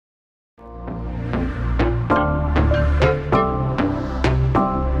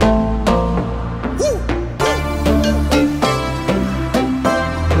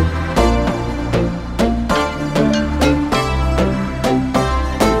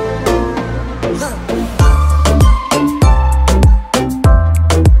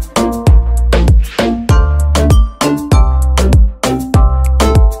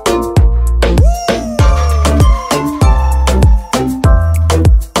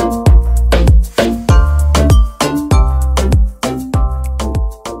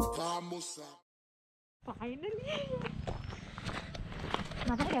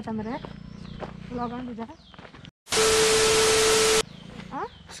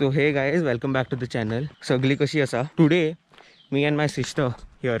So hey guys, welcome back to the channel. Sagli kashi asa? Today, me and my sister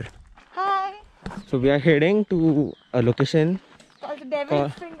here. Hi. So we are heading to a location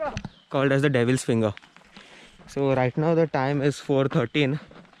Called as the Devil's Finger. So right now the time is 4:13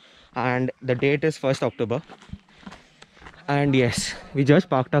 and the date is 1st October. And yes, we just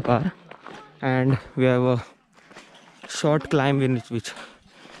parked our car and we have a short climb in which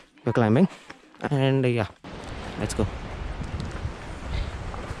we're climbing. And yeah, let's go.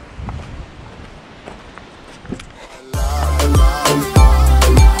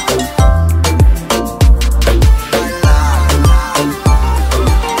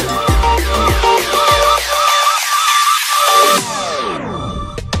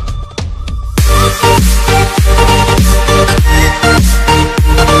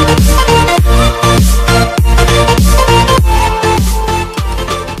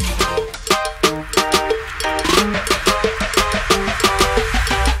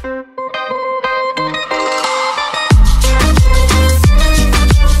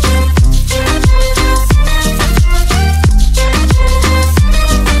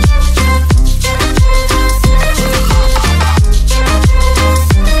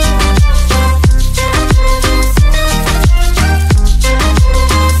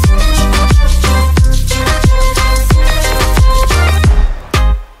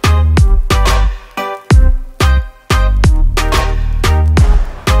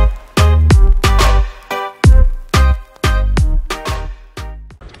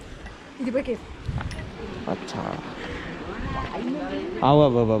 अच्छा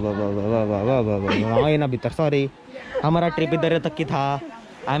ना भीतर sorry हमारा trip इधर तक की था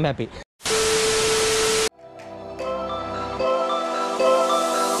I am happy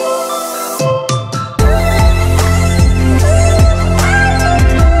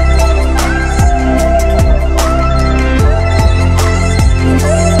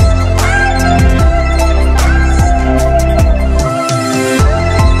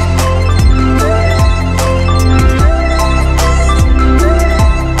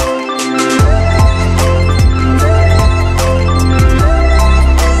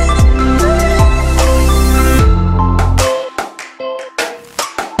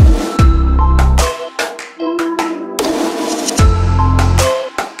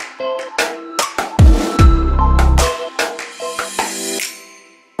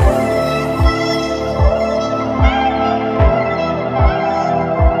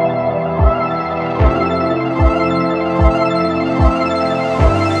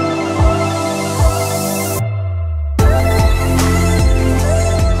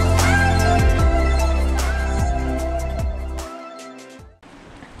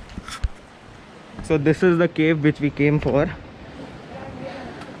So this is the cave which we came for.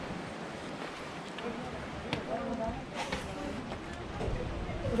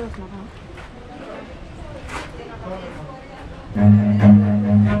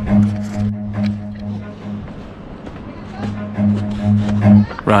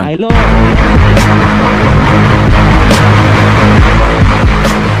 Run. Hello.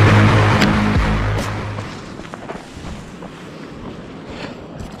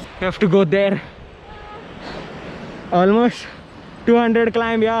 You have to go there. Almost 200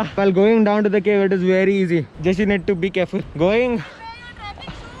 climb, yeah. While going down to the cave, it is very easy. Just you need to be careful. Going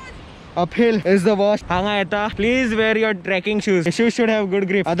uphill is the worst. Please wear your trekking shoes. The shoes should have good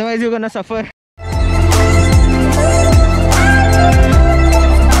grip. Otherwise, you're gonna suffer.